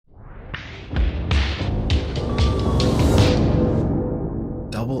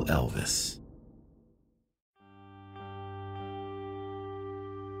Elvis.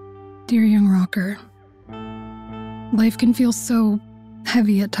 Dear young rocker, life can feel so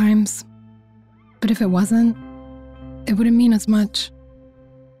heavy at times, but if it wasn't, it wouldn't mean as much.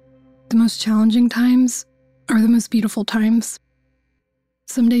 The most challenging times are the most beautiful times.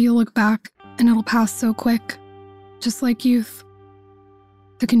 Someday you'll look back and it'll pass so quick, just like youth.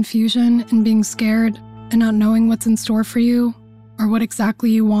 The confusion and being scared and not knowing what's in store for you or what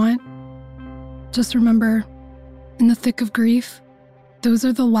exactly you want. Just remember, in the thick of grief, those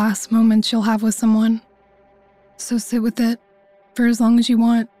are the last moments you'll have with someone. So sit with it for as long as you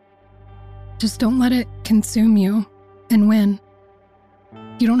want. Just don't let it consume you and win.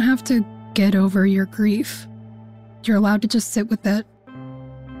 You don't have to get over your grief. You're allowed to just sit with it.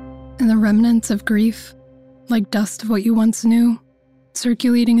 And the remnants of grief, like dust of what you once knew,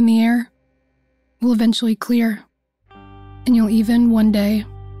 circulating in the air, will eventually clear. And you'll even one day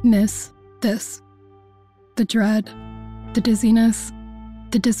miss this. The dread, the dizziness,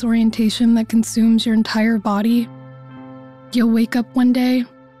 the disorientation that consumes your entire body. You'll wake up one day,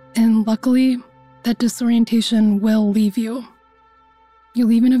 and luckily, that disorientation will leave you.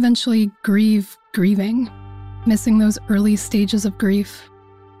 You'll even eventually grieve grieving, missing those early stages of grief.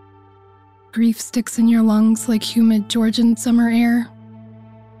 Grief sticks in your lungs like humid Georgian summer air.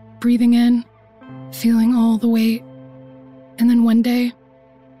 Breathing in, feeling all the weight, and then one day,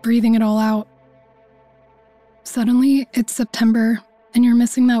 breathing it all out. Suddenly, it's September, and you're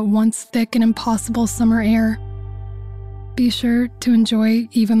missing that once thick and impossible summer air. Be sure to enjoy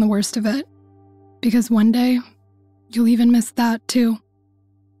even the worst of it, because one day, you'll even miss that too.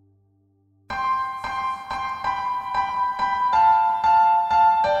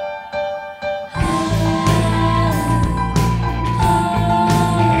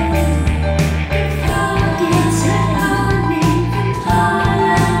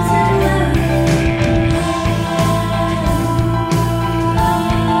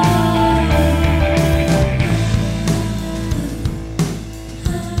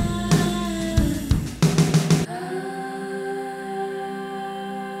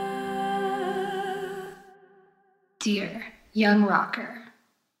 Dear young rocker.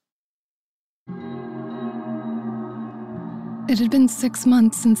 It had been 6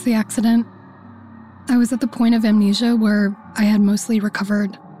 months since the accident. I was at the point of amnesia where I had mostly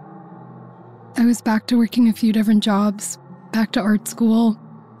recovered. I was back to working a few different jobs, back to art school.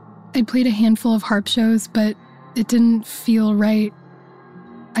 I'd played a handful of harp shows, but it didn't feel right.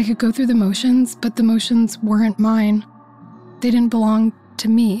 I could go through the motions, but the motions weren't mine. They didn't belong to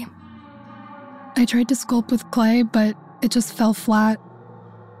me. I tried to sculpt with clay, but it just fell flat.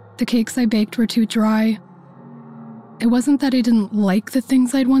 The cakes I baked were too dry. It wasn't that I didn't like the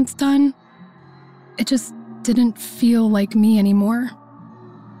things I'd once done. It just didn't feel like me anymore.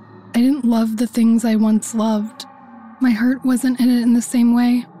 I didn't love the things I once loved. My heart wasn't in it in the same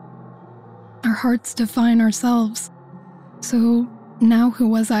way. Our hearts define ourselves. So now who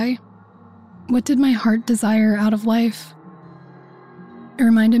was I? What did my heart desire out of life? It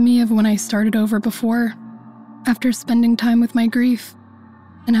reminded me of when I started over before, after spending time with my grief,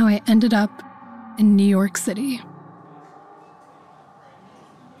 and how I ended up in New York City.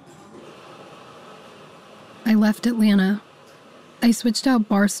 I left Atlanta. I switched out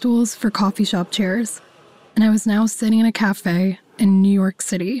bar stools for coffee shop chairs, and I was now sitting in a cafe in New York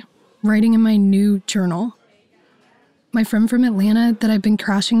City, writing in my new journal. My friend from Atlanta that I've been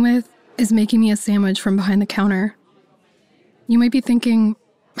crashing with is making me a sandwich from behind the counter. You might be thinking,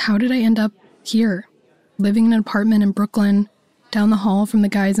 how did I end up here, living in an apartment in Brooklyn, down the hall from the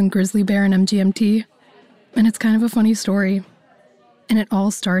guys in Grizzly Bear and MGMT? And it's kind of a funny story. And it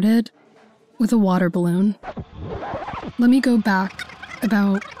all started with a water balloon. Let me go back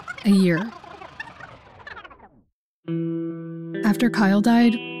about a year. After Kyle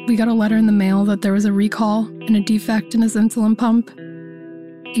died, we got a letter in the mail that there was a recall and a defect in his insulin pump.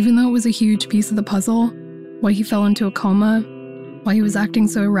 Even though it was a huge piece of the puzzle, why he fell into a coma, why he was acting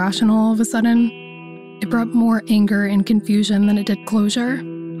so irrational all of a sudden, it brought more anger and confusion than it did closure.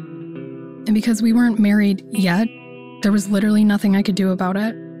 And because we weren't married yet, there was literally nothing I could do about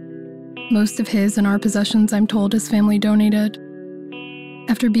it. Most of his and our possessions, I'm told, his family donated.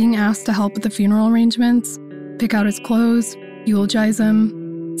 After being asked to help with the funeral arrangements, pick out his clothes, eulogize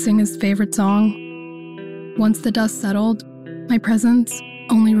him, sing his favorite song, once the dust settled, my presence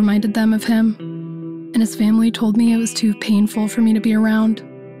only reminded them of him, and his family told me it was too painful for me to be around.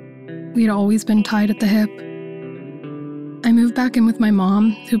 We had always been tied at the hip. I moved back in with my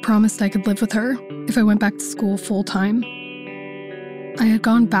mom, who promised I could live with her if I went back to school full-time. I had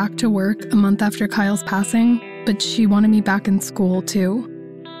gone back to work a month after Kyle's passing, but she wanted me back in school too.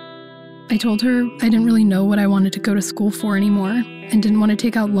 I told her I didn't really know what I wanted to go to school for anymore and didn't want to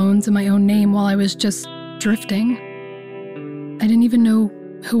take out loans in my own name while I was just drifting. I didn't even know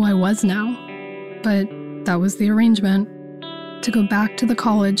who I was now, but that was the arrangement. To go back to the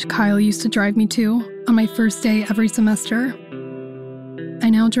college Kyle used to drive me to on my first day every semester. I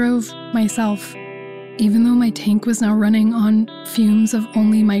now drove myself, even though my tank was now running on fumes of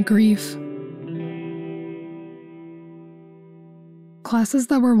only my grief. Classes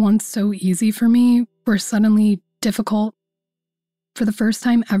that were once so easy for me were suddenly difficult. For the first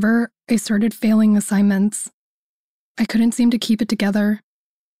time ever, I started failing assignments. I couldn't seem to keep it together,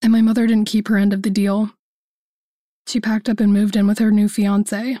 and my mother didn't keep her end of the deal. She packed up and moved in with her new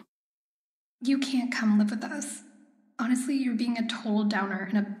fiancé. "You can't come live with us. Honestly, you're being a total downer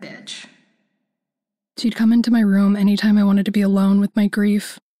and a bitch." She'd come into my room anytime I wanted to be alone with my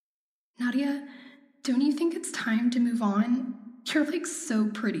grief. "Nadia, don't you think it's time to move on? You're like so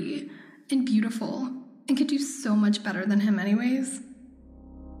pretty and beautiful and could do so much better than him anyways."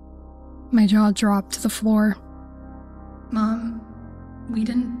 My jaw dropped to the floor. "Mom, we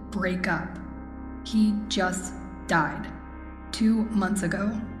didn't break up. He just died 2 months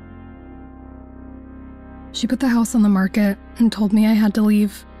ago." She put the house on the market and told me I had to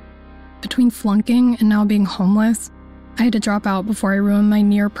leave. Between flunking and now being homeless, I had to drop out before I ruined my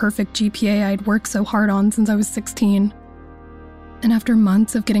near-perfect GPA I'd worked so hard on since I was 16. And after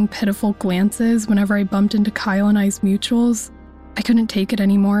months of getting pitiful glances whenever I bumped into Kyle and I's mutuals, I couldn't take it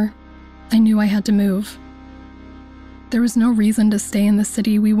anymore. I knew I had to move. There was no reason to stay in the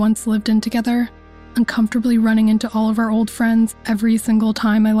city we once lived in together, uncomfortably running into all of our old friends every single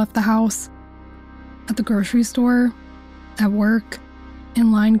time I left the house. At the grocery store, at work,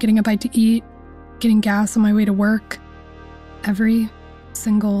 in line getting a bite to eat, getting gas on my way to work, every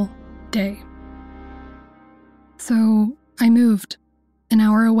single day. So I moved an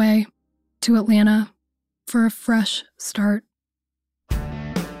hour away to Atlanta for a fresh start.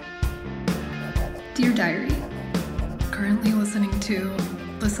 Dear Diary, currently listening to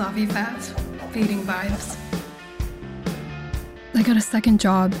Lasavi Fav, Fading Vibes. I got a second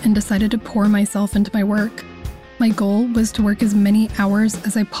job and decided to pour myself into my work. My goal was to work as many hours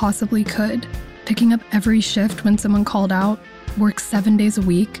as I possibly could, picking up every shift when someone called out, work 7 days a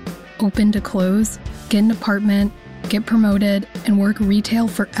week, open to close, get an apartment, get promoted, and work retail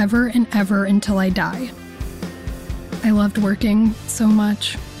forever and ever until I die. I loved working so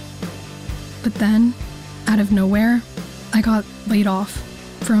much. But then, out of nowhere, I got laid off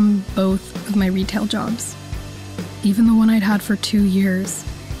from both of my retail jobs, even the one I'd had for 2 years.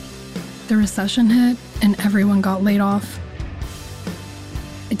 The recession hit and everyone got laid off.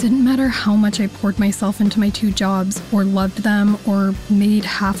 It didn't matter how much I poured myself into my 2 jobs or loved them or made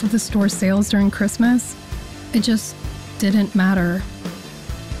half of the store sales during Christmas. It just didn't matter.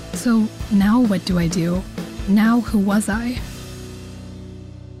 So now what do I do? Now who was I?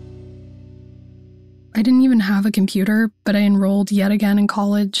 I didn't even have a computer, but I enrolled yet again in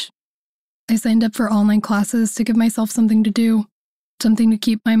college. I signed up for online classes to give myself something to do, something to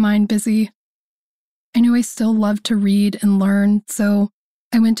keep my mind busy. I knew I still loved to read and learn, so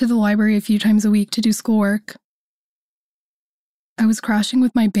I went to the library a few times a week to do schoolwork. I was crashing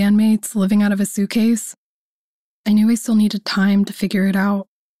with my bandmates, living out of a suitcase. I knew I still needed time to figure it out,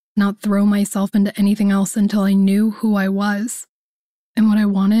 not throw myself into anything else until I knew who I was. And what I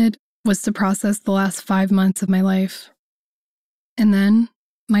wanted was to process the last 5 months of my life. And then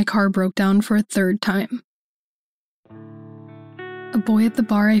my car broke down for a 3rd time. A boy at the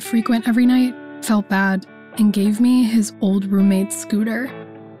bar I frequent every night felt bad and gave me his old roommate's scooter.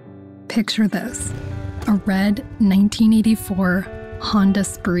 Picture this, a red 1984 Honda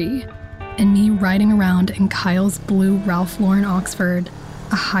Spree, and me riding around in Kyle's blue Ralph Lauren Oxford,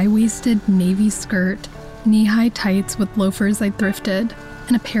 a high-waisted navy skirt, knee-high tights with loafers I thrifted,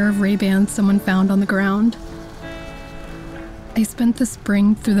 and a pair of Ray-Bans someone found on the ground. I spent the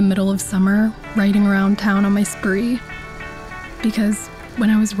spring through the middle of summer riding around town on my Spree, because when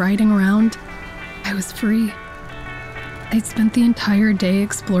I was riding around, I was free. I'd spent the entire day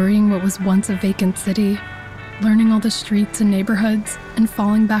exploring what was once a vacant city, learning all the streets and neighborhoods, and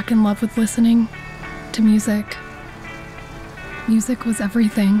falling back in love with listening to music. Music was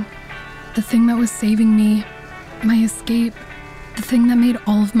everything. The thing that was saving me, my escape, the thing that made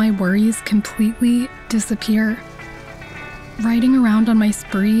all of my worries completely disappear. Riding around on my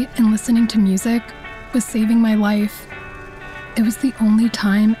Spree and listening to music was saving my life. It was the only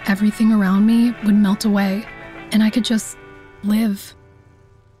time everything around me would melt away, and I could just live.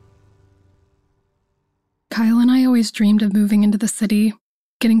 Kyle and I always dreamed of moving into the city,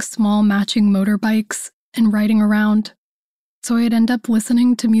 getting small matching motorbikes, and riding around. so I'd end up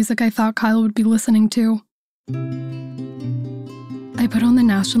listening to music I thought Kyle would be listening to. I put on the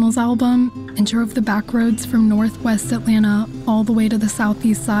Nationals album and drove the back roads from northwest Atlanta all the way to the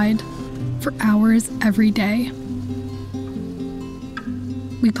southeast side for hours every day.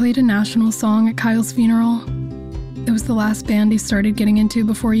 We played a Nationals song at Kyle's funeral. It was the last band he started getting into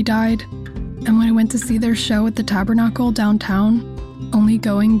before he died, and when I went to see their show at the Tabernacle downtown, only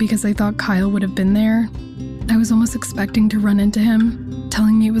going because I thought Kyle would have been there, I was almost expecting to run into him,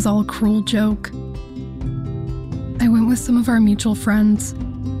 telling me it was all a cruel joke. I went with some of our mutual friends,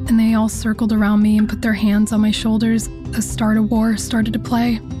 and they all circled around me and put their hands on my shoulders as Start a War started to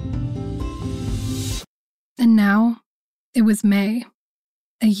play. And now, it was May,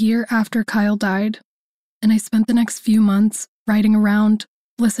 a year after Kyle died, and I spent the next few months riding around,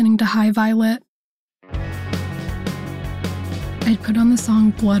 listening to High Violet. I'd put on the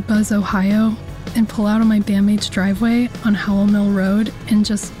song Blood Buzz, Ohio, and pull out on my bandmate's driveway on Howell Mill Road and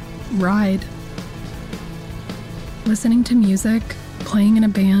just ride. Listening to music, playing in a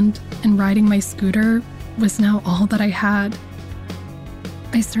band, and riding my scooter was now all that I had.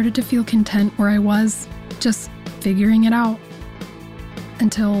 I started to feel content where I was, just figuring it out.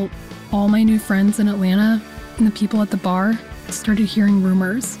 Until all my new friends in Atlanta and the people at the bar started hearing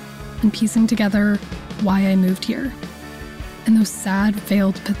rumors and piecing together why I moved here. And those sad,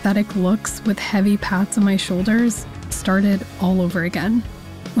 veiled, pathetic looks with heavy pats on my shoulders started all over again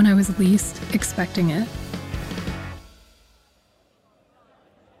when I was least expecting it.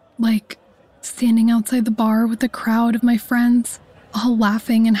 Like standing outside the bar with a crowd of my friends, all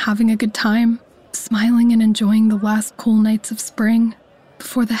laughing and having a good time, smiling and enjoying the last cool nights of spring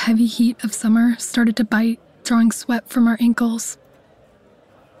before the heavy heat of summer started to bite, drawing sweat from our ankles.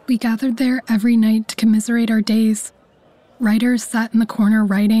 We gathered there every night to commiserate our days. Writers sat in the corner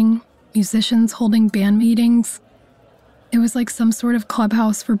writing, musicians holding band meetings. It was like some sort of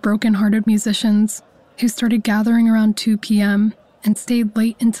clubhouse for broken-hearted musicians who started gathering around 2 p.m. and stayed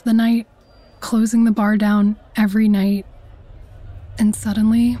late into the night, closing the bar down every night. And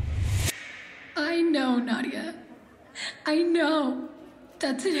suddenly, I know, Nadia. I know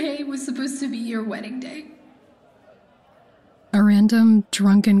that today was supposed to be your wedding day. A random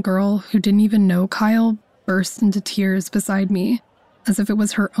drunken girl who didn't even know Kyle burst into tears beside me, as if it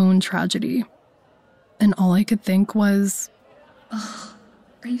was her own tragedy. And all I could think was, ugh,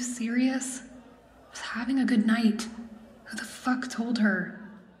 are you serious? I was having a good night. Who the fuck told her?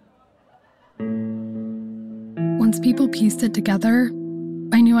 Once people pieced it together,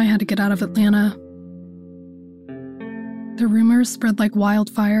 I knew I had to get out of Atlanta. The rumors spread like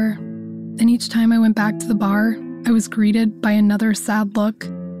wildfire, and each time I went back to the bar, I was greeted by another sad look,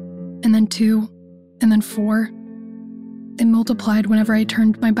 and then 2, and then 4. It multiplied whenever I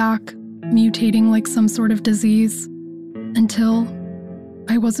turned my back, mutating like some sort of disease, until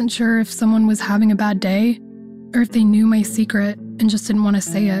I wasn't sure if someone was having a bad day or if they knew my secret and just didn't want to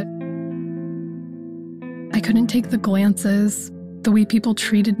say it. I couldn't take the glances, the way people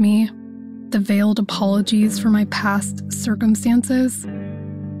treated me, the veiled apologies for my past circumstances.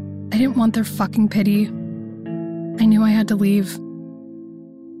 I didn't want their fucking pity. I knew I had to leave.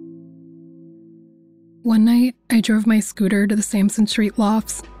 One night, I drove my scooter to the Sampson Street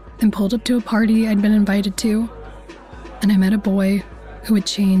lofts and pulled up to a party I'd been invited to, and I met a boy who would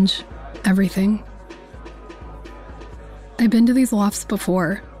change everything. I'd been to these lofts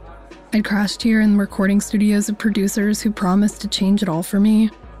before. I'd crashed here in recording studios of producers who promised to change it all for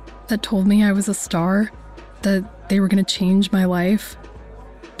me, that told me I was a star, that they were going to change my life.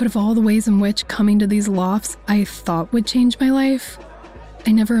 But of all the ways in which coming to these lofts I thought would change my life,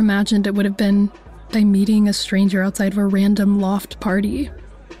 I never imagined it would have been by meeting a stranger outside of a random loft party.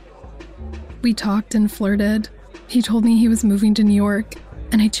 We talked and flirted. He told me he was moving to New York,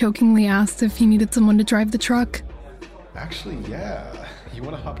 and I jokingly asked if he needed someone to drive the truck. Actually, yeah. You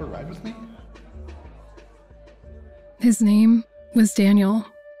want to hop a ride with me? His name was Daniel.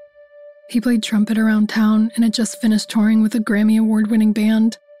 He played trumpet around town and had just finished touring with a Grammy Award-winning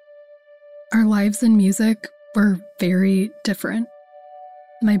band. Our lives in music were very different.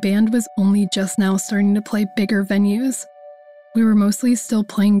 My band was only just now starting to play bigger venues. We were mostly still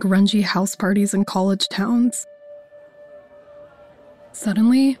playing grungy house parties in college towns.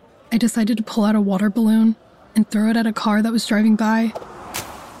 Suddenly, I decided to pull out a water balloon and throw it at a car that was driving by.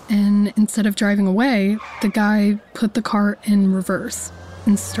 And instead of driving away, the guy put the car in reverse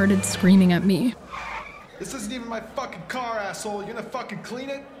and started screaming at me. This isn't even my fucking car, asshole. You gonna fucking clean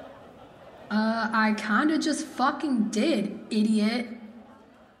it? I kinda just fucking did, idiot.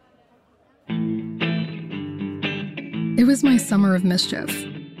 It was my summer of mischief.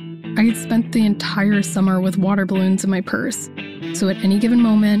 I had spent the entire summer with water balloons in my purse, so at any given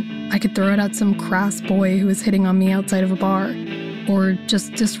moment, I could throw it at some crass boy who was hitting on me outside of a bar, or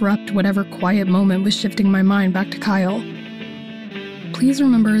just disrupt whatever quiet moment was shifting my mind back to Kyle. Please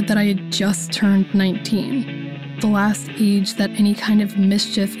remember that I had just turned 19, the last age that any kind of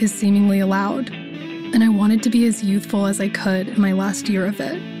mischief is seemingly allowed, and I wanted to be as youthful as I could in my last year of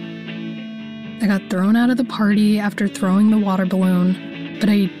it. I got thrown out of the party after throwing the water balloon, but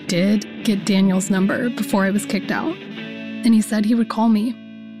I did get Daniel's number before I was kicked out, and he said he would call me.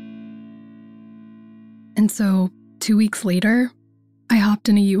 And so, 2 weeks later, I hopped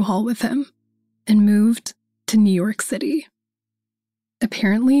in a U-Haul with him and moved to New York City.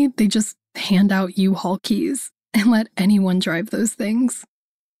 Apparently, they just hand out U-Haul keys and let anyone drive those things.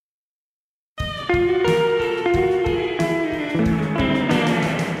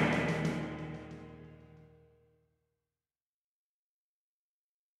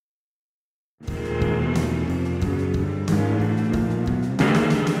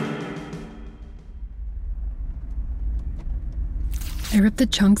 I ripped the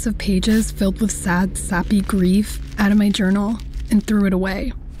chunks of pages filled with sad, sappy grief out of my journal and threw it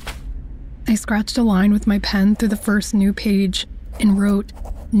away. I scratched a line with my pen through the first new page and wrote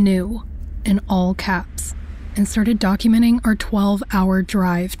 "new" in all caps and started documenting our 12-hour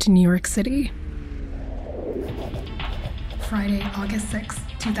drive to New York City. Friday, August 6,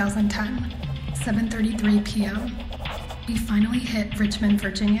 2010, 7:33 p.m. We finally hit Richmond,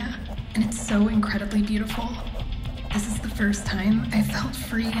 Virginia, and it's so incredibly beautiful. This is the first time I felt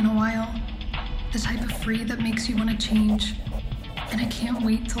free in a while. The type of free that makes you want to change. And I can't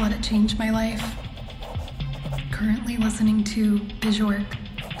wait to let it change my life. Currently listening to Bjork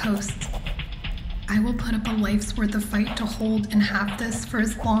Post. I will put up a life's worth of fight to hold and have this for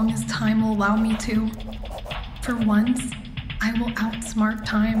as long as time will allow me to. For once, I will outsmart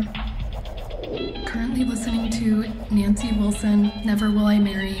time. Currently listening to Nancy Wilson, Never Will I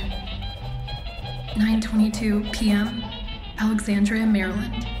Marry. 9:22 p.m., Alexandria,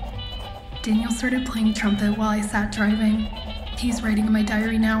 Maryland. Daniel started playing trumpet while I sat driving. He's writing in my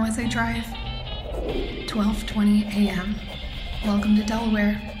diary now as I drive. 12:20 a.m., welcome to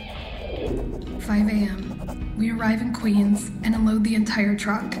Delaware. 5 a.m., we arrive in Queens and unload the entire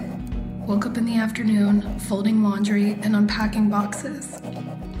truck. Woke up in the afternoon, folding laundry and unpacking boxes.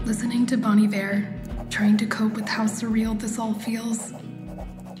 Listening to Bon Iver, trying to cope with how surreal this all feels.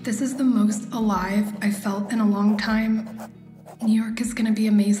 This is the most alive I've felt in a long time. New York is gonna be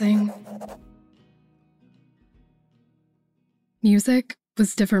amazing. Music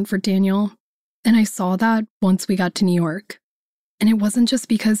was different for Daniel, and I saw that once we got to New York. And it wasn't just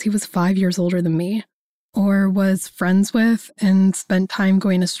because he was 5 years older than me, or was friends with and spent time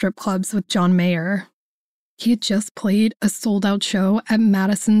going to strip clubs with John Mayer. He had just played a sold-out show at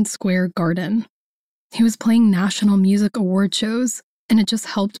Madison Square Garden. He was playing national music award shows, and it just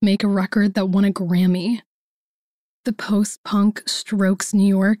helped make a record that won a Grammy. The post-punk Strokes New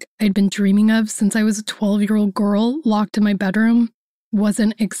York I'd been dreaming of since I was a 12-year-old girl locked in my bedroom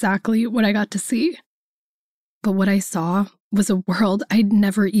wasn't exactly what I got to see. But what I saw was a world I'd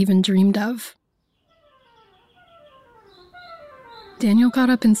never even dreamed of. Daniel got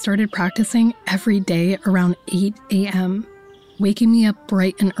up and started practicing every day around 8 a.m., waking me up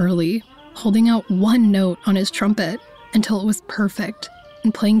bright and early, holding out one note on his trumpet until it was perfect,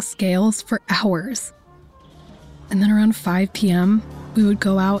 and playing scales for hours. And then around 5 p.m., we would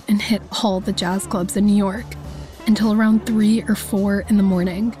go out and hit all the jazz clubs in New York until around 3 or 4 in the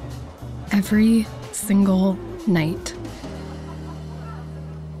morning, every single night.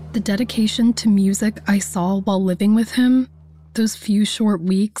 The dedication to music I saw while living with him, those few short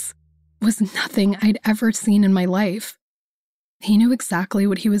weeks, was nothing I'd ever seen in my life. He knew exactly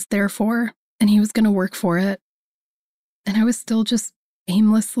what he was there for, and he was going to work for it. And I was still just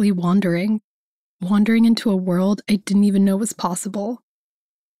aimlessly wandering into a world I didn't even know was possible.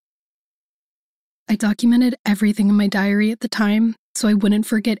 I documented everything in my diary at the time so I wouldn't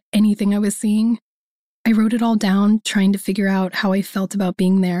forget anything I was seeing. I wrote it all down, trying to figure out how I felt about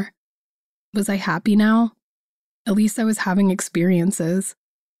being there. Was I happy now? At least I was having experiences.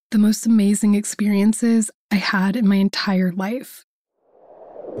 The most amazing experiences I had in my entire life.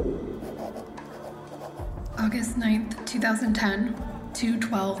 August 9th, 2010,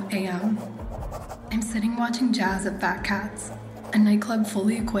 2:12 a.m. I'm sitting watching jazz at Fat Cats, a nightclub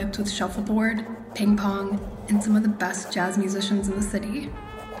fully equipped with shuffleboard, ping pong, and some of the best jazz musicians in the city.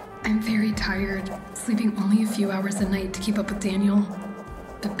 I'm very tired, sleeping only a few hours a night to keep up with Daniel.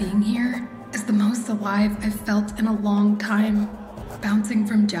 But being here is the most alive I've felt in a long time, bouncing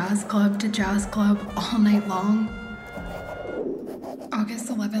from jazz club to jazz club all night long. August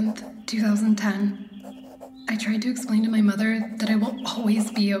 11th, 11th, 2010. I tried to explain to my mother that I will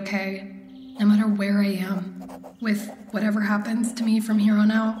always be okay, no matter where I am, with whatever happens to me from here on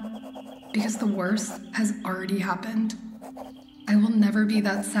out, because the worst has already happened. I will never be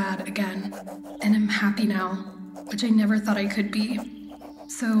that sad again, and I'm happy now, which I never thought I could be.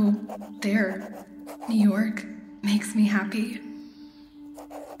 So, there, New York makes me happy.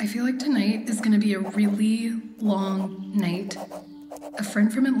 I feel like tonight is going to be a really long night. A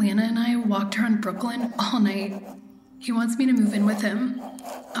friend from Atlanta and I walked around Brooklyn all night. He wants me to move in with him.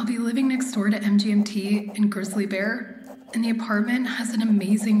 I'll be living next door to MGMT and Grizzly Bear, and the apartment has an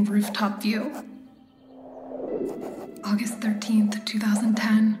amazing rooftop view. August 13th,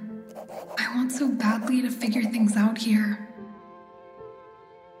 2010. I want so badly to figure things out here.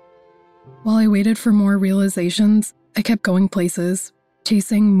 While I waited for more realizations, I kept going places,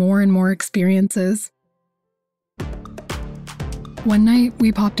 chasing more and more experiences. One night,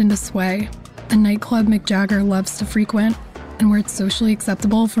 we popped into Sway, a nightclub Mick Jagger loves to frequent, and where it's socially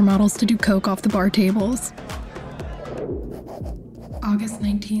acceptable for models to do coke off the bar tables. August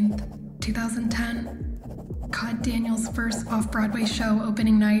 19th, 2010. Caught Daniel's first off-Broadway show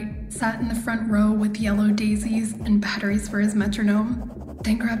opening night, sat in the front row with yellow daisies and batteries for his metronome,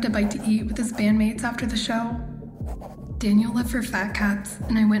 then grabbed a bite to eat with his bandmates after the show. Daniel left for Fat Cats,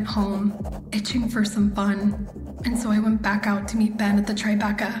 and I went home, itching for some fun, and so I went back out to meet Ben at the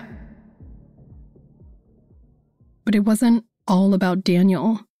Tribeca. But it wasn't all about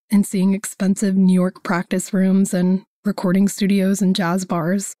Daniel and seeing expensive New York practice rooms and recording studios and jazz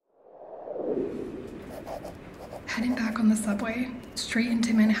bars. Heading back on the subway, straight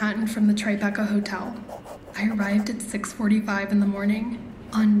into Manhattan from the Tribeca Hotel. I arrived at 6:45 in the morning,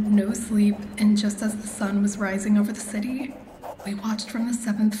 on no sleep, and just as the sun was rising over the city, we watched from the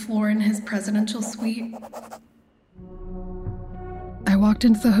 7th floor in his presidential suite. I walked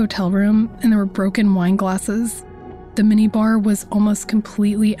into the hotel room, and there were broken wine glasses. The minibar was almost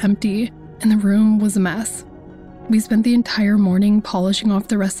completely empty, and the room was a mess. We spent the entire morning polishing off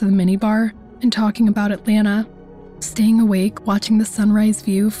the rest of the minibar and talking about Atlanta, staying awake watching the sunrise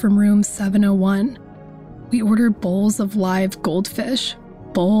view from room 701. We ordered bowls of live goldfish,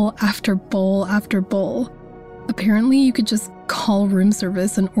 bowl after bowl after bowl. Apparently, you could just call room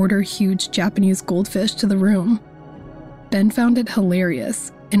service and order huge Japanese goldfish to the room. Ben found it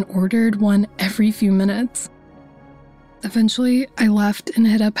hilarious and ordered one every few minutes. Eventually, I left and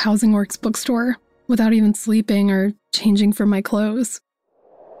hit up Housing Works bookstore without even sleeping or changing from my clothes.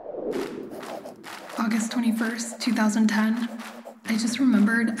 August 21st, 2010. I just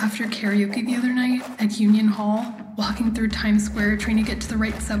remembered after karaoke the other night at Union Hall, walking through Times Square trying to get to the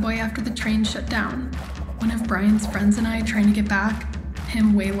right subway after the train shut down. One of Brian's friends and I trying to get back,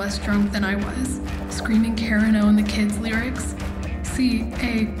 him way less drunk than I was, screaming Karen O and the Kids lyrics,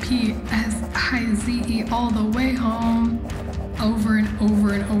 CAPSIZE all the way home, over and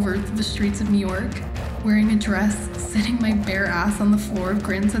over and over through the streets of New York, wearing a dress, sitting my bare ass on the floor of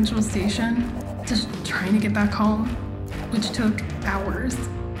Grand Central Station, just trying to get back home, which took hours.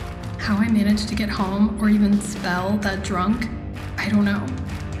 How I managed to get home or even spell that drunk, I don't know.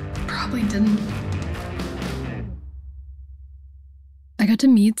 Probably didn't. I got to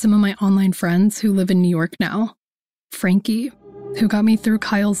meet some of my online friends who live in New York now. Frankie, who got me through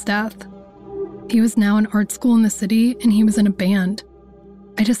Kyle's death. He was now in art school in the city and he was in a band.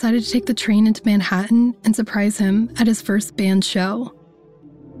 I decided to take the train into Manhattan and surprise him at his first band show.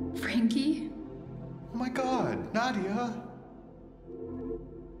 Frankie? Oh my God, Nadia.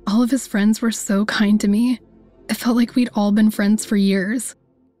 All of his friends were so kind to me. It felt like we'd all been friends for years.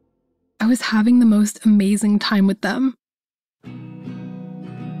 I was having the most amazing time with them.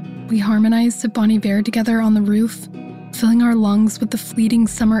 We harmonized to Bon Iver together on the roof, filling our lungs with the fleeting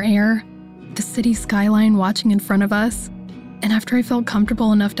summer air, the city skyline watching in front of us, and after I felt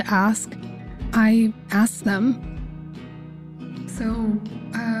comfortable enough to ask, I asked them. So,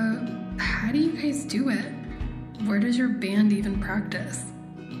 how do you guys do it? Where does your band even practice?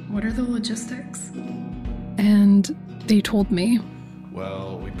 What are the logistics? And they told me.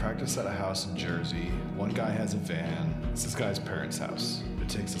 Well, we practice at a house in Jersey. One guy has a van. It's this guy's parents' house. It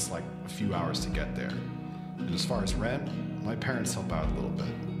takes us like a few hours to get there. And as far as rent, my parents help out a little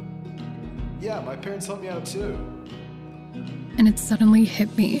bit. Yeah, my parents help me out too. And it suddenly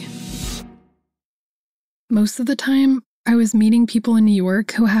hit me. Most of the time, I was meeting people in New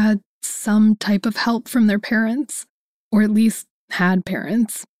York who had some type of help from their parents, or at least had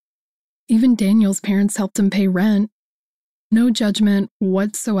parents. Even Daniel's parents helped him pay rent. No judgment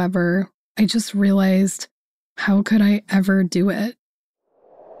whatsoever. I just realized, how could I ever do it?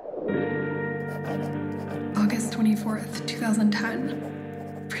 August 24th,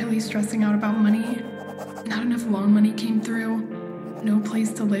 2010. really stressing out about money. Not enough loan money came through. No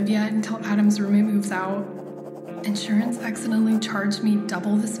place to live yet until Adam's roommate moves out. Insurance accidentally charged me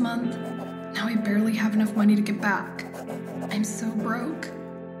double this month. Now I barely have enough money to get back. I'm so broke.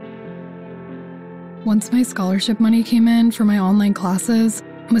 Once my scholarship money came in for my online classes,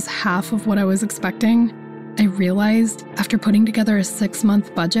 it was half of what I was expecting. I realized, after putting together a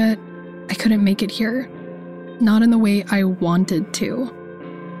 6-month budget, I couldn't make it here. Not in the way I wanted to.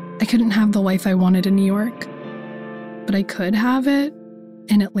 I couldn't have the life I wanted in New York. But I could have it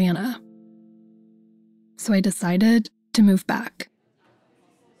in Atlanta. So I decided to move back.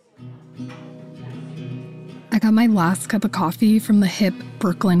 I got my last cup of coffee from the hip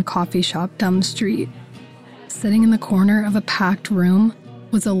Brooklyn coffee shop down the street. Sitting in the corner of a packed room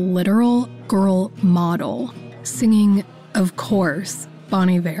was a literal girl model singing, of course, Bon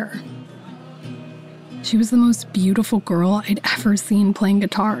Iver. She was the most beautiful girl I'd ever seen playing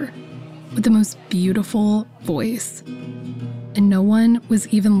guitar, with the most beautiful voice. And no one was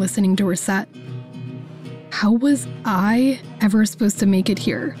even listening to her set. How was I ever supposed to make it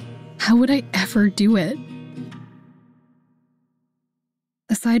here? How would I ever do it?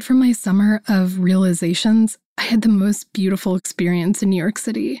 Aside from my summer of realizations, I had the most beautiful experience in New York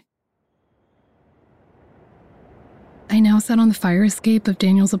City. I now sat on the fire escape of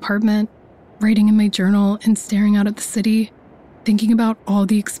Daniel's apartment, writing in my journal and staring out at the city, thinking about all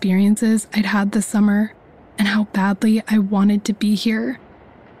the experiences I'd had this summer and how badly I wanted to be here.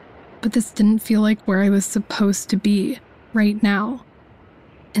 But this didn't feel like where I was supposed to be right now.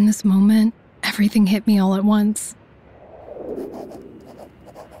 In this moment, everything hit me all at once.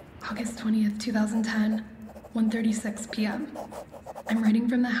 August 20th, 2010, 1:36 p.m. I'm writing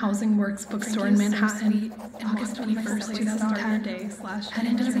from the Housing Works bookstore in Manhattan. August 21st, 2010. Head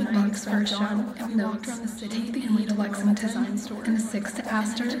into the big box for a show, and we walked around the city and went to Lexington, and the 6th to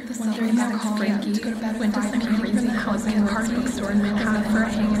Astor, the 1:36 Frankie, to go to bed. Went to some crazy Housing Works bookstore in Manhattan for a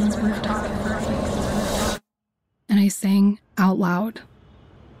hang on its rooftop. And I sang out loud.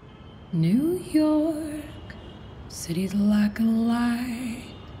 New York, city's like a light.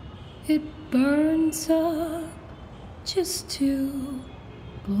 It burns up just to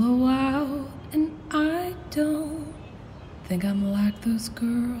blow out, and I don't think I'm like those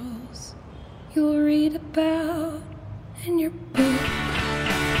girls you'll read about in your book.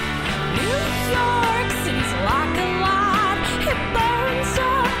 New York City's like a light, it burns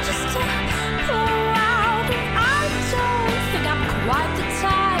up just to blow out, and I don't think I'm quite the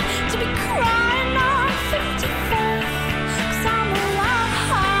type to be crying on 55th, 'cause I'm alive.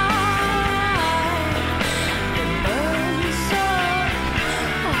 It burns up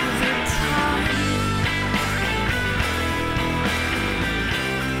all the time.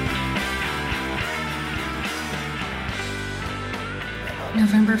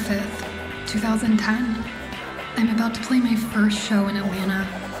 November 5th, 2010. I'm about to play my first show in Atlanta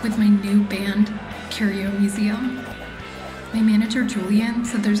with my new band, Curio Museum. My manager, Julian,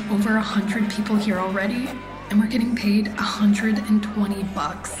 said there's over 100 people here already, and we're getting paid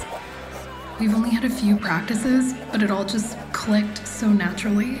 $120. We've only had a few practices, but it all just clicked so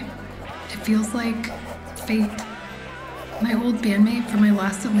naturally. It feels like fate. My old bandmate from my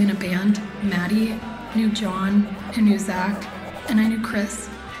last Atlanta band, Maddie, knew John and knew Zach, and I knew Chris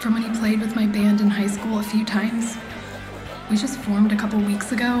from when he played with my band in high school a few times. We just formed a couple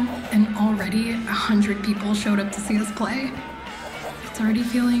weeks ago, and already 100 people showed up to see us play. It's already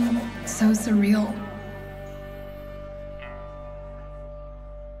feeling so surreal.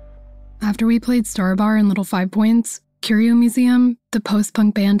 After we played Star Bar and Little 5 Points, Curio Museum, the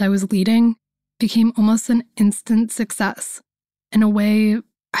post-punk band I was leading, became almost an instant success, in a way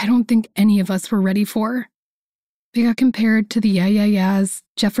I don't think any of us were ready for. We got compared to the Yeah Yeah Yeahs,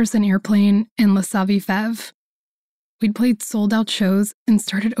 Jefferson Airplane, and La Saviez-Fèvre. We'd played sold-out shows and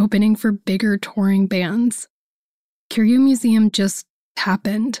started opening for bigger touring bands. Curio Museum just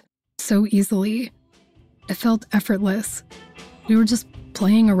happened so easily. It felt effortless. We were just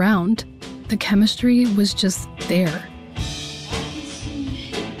playing around. The chemistry was just there.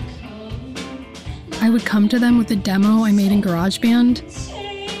 I would come to them with a demo I made in GarageBand,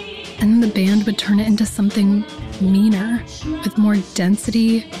 and then the band would turn it into something meaner, with more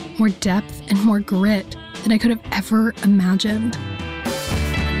density, more depth, and more grit than I could have ever imagined.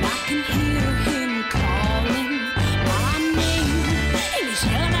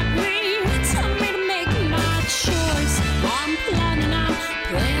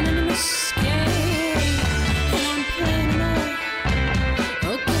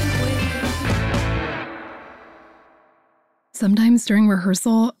 Sometimes during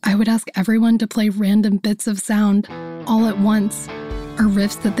rehearsal, I would ask everyone to play random bits of sound all at once, or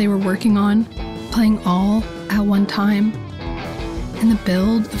riffs that they were working on, playing all at one time. In the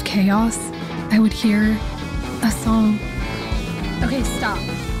build of chaos, I would hear a song. Okay, stop.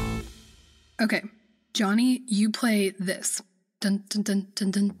 Okay, Johnny, you play this. Dun, dun, dun, dun,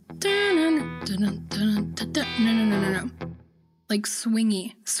 dun, dun, dun, dun, dun, dun, dun. No. Like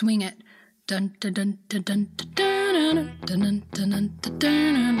swingy, swing it. Dun, dun, dun, dun, dun, dun, dun, dun, dun,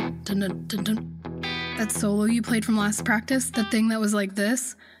 dun, dun, dun, dun. That solo you played from last practice, that thing that was like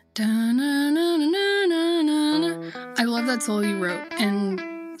this. I love that solo you wrote, and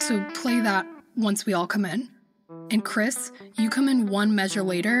so play that once we all come in. And Chris, you come in 1 measure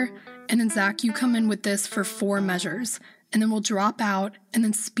later, and then Zach, you come in with this for 4 measures, and then we'll drop out, and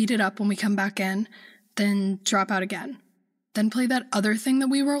then speed it up when we come back in, then drop out again. Then play that other thing that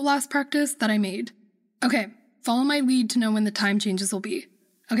we wrote last practice that I made. Okay, follow my lead to know when the time changes will be.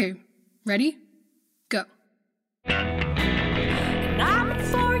 Okay, ready? Go.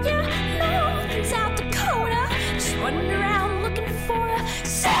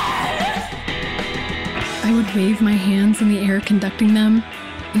 I would wave my hands in the air conducting them,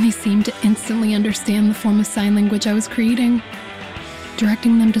 and they seemed to instantly understand the form of sign language I was creating,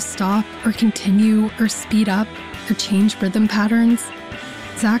 directing them to stop or continue or speed up or change rhythm patterns.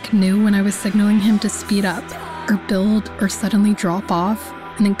 Zach knew when I was signaling him to speed up or build or suddenly drop off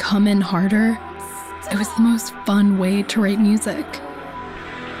and then come in harder. It was the most fun way to write music.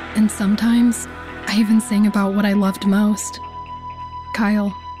 And sometimes I even sang about what I loved most.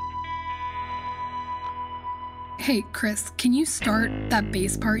 Kyle. Hey, Chris, can you start that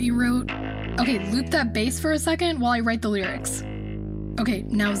bass part you wrote? Okay, loop that bass for a second while I write the lyrics. Okay,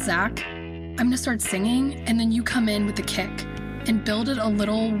 now Zach, I'm gonna start singing, and then you come in with the kick and build it a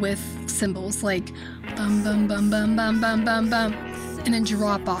little with cymbals like bum bum bum bum bum bum bum bum, and then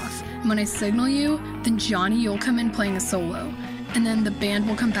drop off. And when I signal you, then Johnny, you'll come in playing a solo, and then the band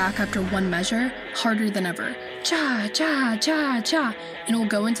will come back after 1 measure, harder than ever. Cha cha cha cha, and we'll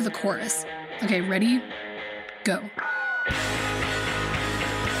go into the chorus. Okay, ready? Go.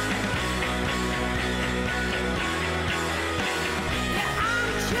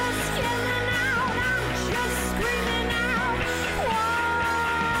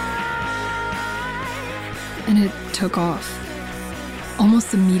 And it took off.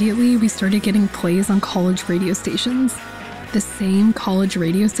 Almost immediately, we started getting plays on college radio stations. The same college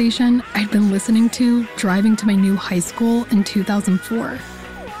radio station I'd been listening to driving to my new high school in 2004.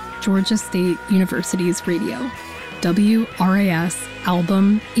 Georgia State University's radio, WRAS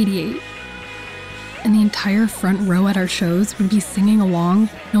Album 88. And the entire front row at our shows would be singing along,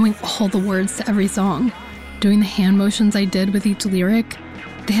 knowing all the words to every song, doing the hand motions I did with each lyric.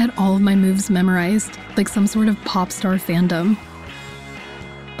 They had all of my moves memorized, like some sort of pop star fandom.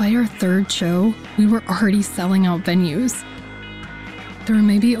 By our 3rd show, we were already selling out venues. There were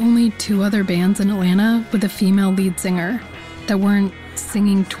maybe only 2 other bands in Atlanta with a female lead singer that weren't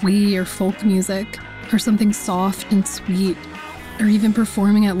singing twee or folk music or something soft and sweet or even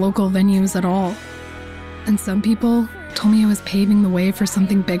performing at local venues at all. And some people told me I was paving the way for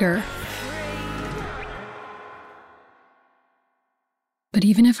something bigger. But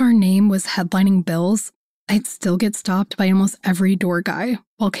even if our name was headlining bills, I'd still get stopped by almost every door guy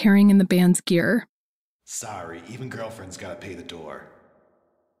while carrying in the band's gear. Sorry, even girlfriends gotta pay the door.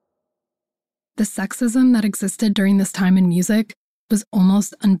 The sexism that existed during this time in music was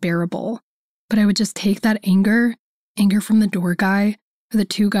almost unbearable, but I would just take that anger from the door guy, or the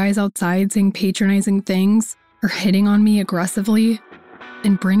 2 guys outside saying patronizing things or hitting on me aggressively,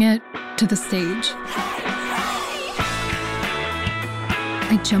 and bring it to the stage.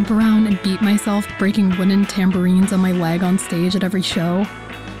 I'd jump around and beat myself breaking wooden tambourines on my leg on stage at every show,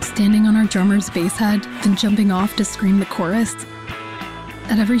 standing on our drummer's bass head, then jumping off to scream the chorus.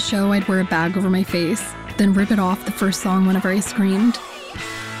 At every show, I'd wear a bag over my face, then rip it off the first song whenever I screamed.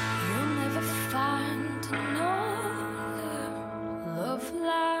 You'll never find another love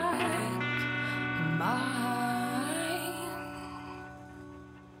like mine.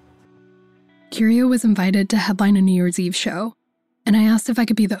 Curio was invited to headline a New Year's Eve show, and I asked if I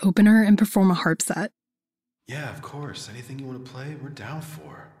could be the opener and perform a harp set. Yeah, of course. Anything you want to play, we're down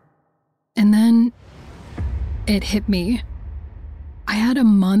for. And then it hit me. I had a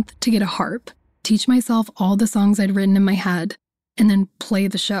month to get a harp, teach myself all the songs I'd written in my head, and then play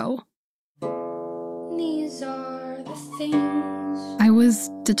the show. These are the things I was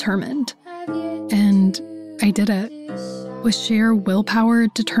determined, and I did it with sheer willpower,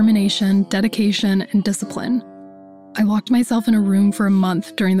 determination, dedication, and discipline. I locked myself in a room for a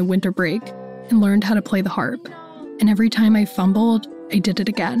month during the winter break and learned how to play the harp. And every time I fumbled, I did it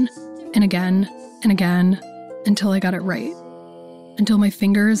again and again and again until I got it right. until my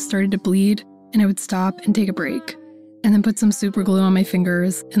fingers started to bleed and I would stop and take a break, and then put some super glue on my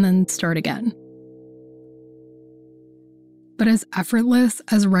fingers and then start again. But as effortless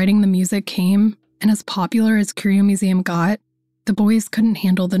as writing the music came, and as popular as Curio Museum got, the boys couldn't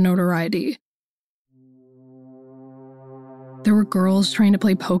handle the notoriety. There were girls trying to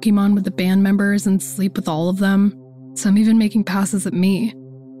play Pokemon with the band members and sleep with all of them, some even making passes at me.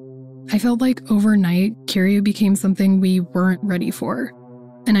 I felt like overnight, Curio became something we weren't ready for,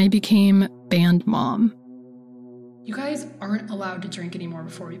 and I became band mom. You guys aren't allowed to drink anymore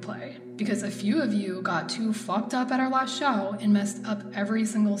before we play, because a few of you got too fucked up at our last show and messed up every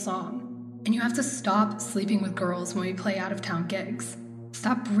single song. And you have to stop sleeping with girls when we play out-of-town gigs.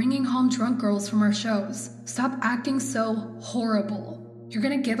 Stop bringing home drunk girls from our shows. Stop acting so horrible. You're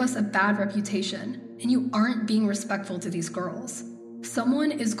gonna give us a bad reputation, and you aren't being respectful to these girls.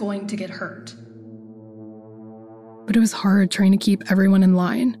 Someone is going to get hurt. But it was hard trying to keep everyone in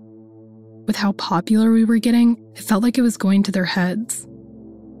line. With how popular we were getting, it felt like it was going to their heads.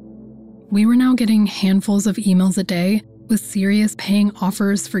 We were now getting handfuls of emails a day with serious paying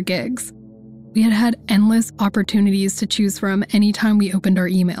offers for gigs. We had endless opportunities to choose from anytime we opened our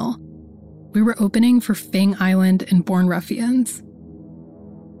email. We were opening for Fang Island and Born Ruffians.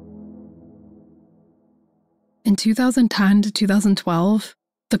 In 2010 to 2012,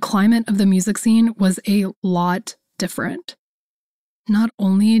 the climate of the music scene was a lot different. Not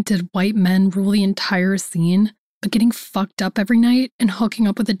only did white men rule the entire scene, but getting fucked up every night and hooking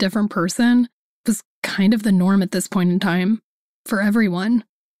up with a different person was kind of the norm at this point in time. For everyone.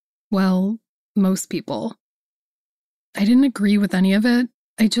 Well, most people. I didn't agree with any of it.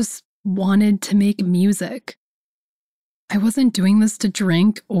 I just wanted to make music. I wasn't doing this to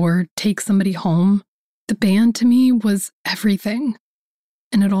drink or take somebody home. The band to me was everything.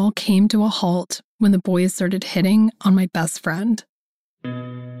 And it all came to a halt when the boys started hitting on my best friend.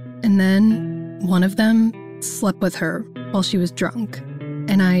 And then one of them slept with her while she was drunk,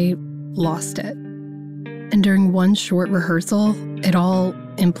 and I lost it. And during one short rehearsal, it all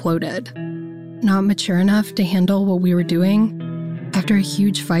imploded. Not mature enough to handle what we were doing, after a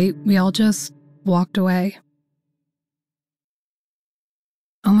huge fight, we all just walked away.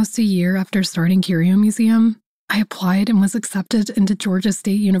 Almost a year after starting Curio Museum, I applied and was accepted into Georgia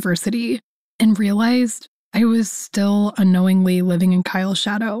State University and realized I was still unknowingly living in Kyle's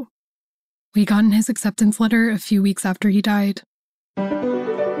shadow. We got in his acceptance letter a few weeks after he died.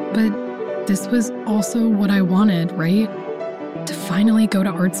 But this was also what I wanted, right? To finally go to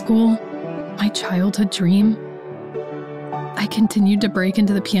art school, my childhood dream. I continued to break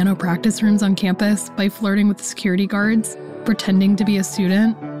into the piano practice rooms on campus by flirting with the security guards, pretending to be a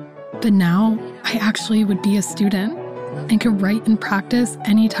student. But now, I actually would be a student and could write and practice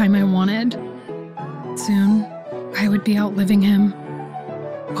anytime I wanted. Soon, I would be outliving him.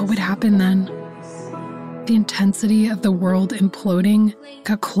 What would happen then? The intensity of the world imploding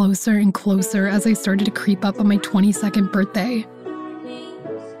got closer and closer as I started to creep up on my 22nd birthday.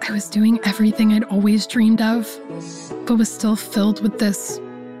 I was doing everything I'd always dreamed of, but was still filled with this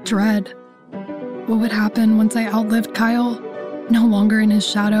dread. What would happen once I outlived Kyle, no longer in his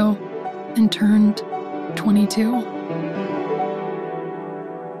shadow, and turned 22?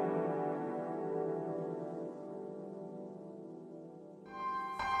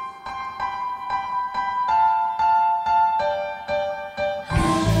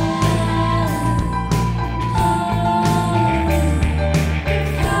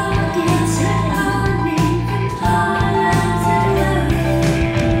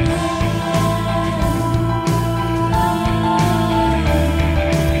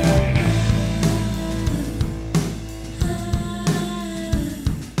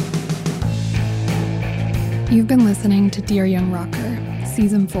 You've been listening to Dear Young Rocker,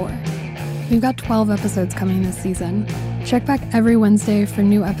 Season 4. We've got 12 episodes coming this season. Check back every Wednesday for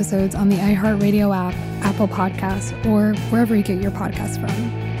new episodes on the iHeartRadio app, Apple Podcasts, or wherever you get your podcasts from.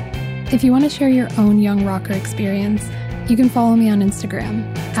 If you want to share your own Young Rocker experience, you can follow me on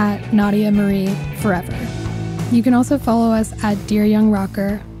Instagram at Nadia Marie Forever. You can also follow us at Dear Young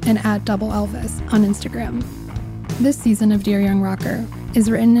Rocker and at Double Elvis on Instagram. This season of Dear Young Rocker is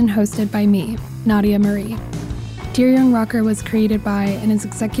written and hosted by me, Nadia Marie. Dear Young Rocker was created by and is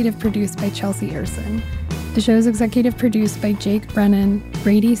executive produced by Chelsea Erson. The show is executive produced by Jake Brennan,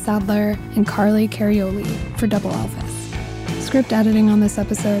 Brady Sadler, and Carly Carioli for Double Elvis. Script editing on this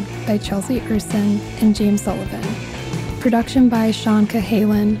episode by Chelsea Erson and James Sullivan. Production by Sean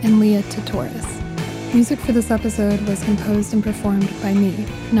Cahalan and Leah Tatoris. Music for this episode was composed and performed by me,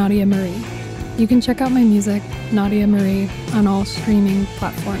 Nadia Marie. You can check out my music, Nadia Marie, on all streaming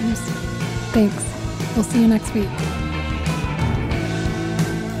platforms. Thanks. We'll see you next week.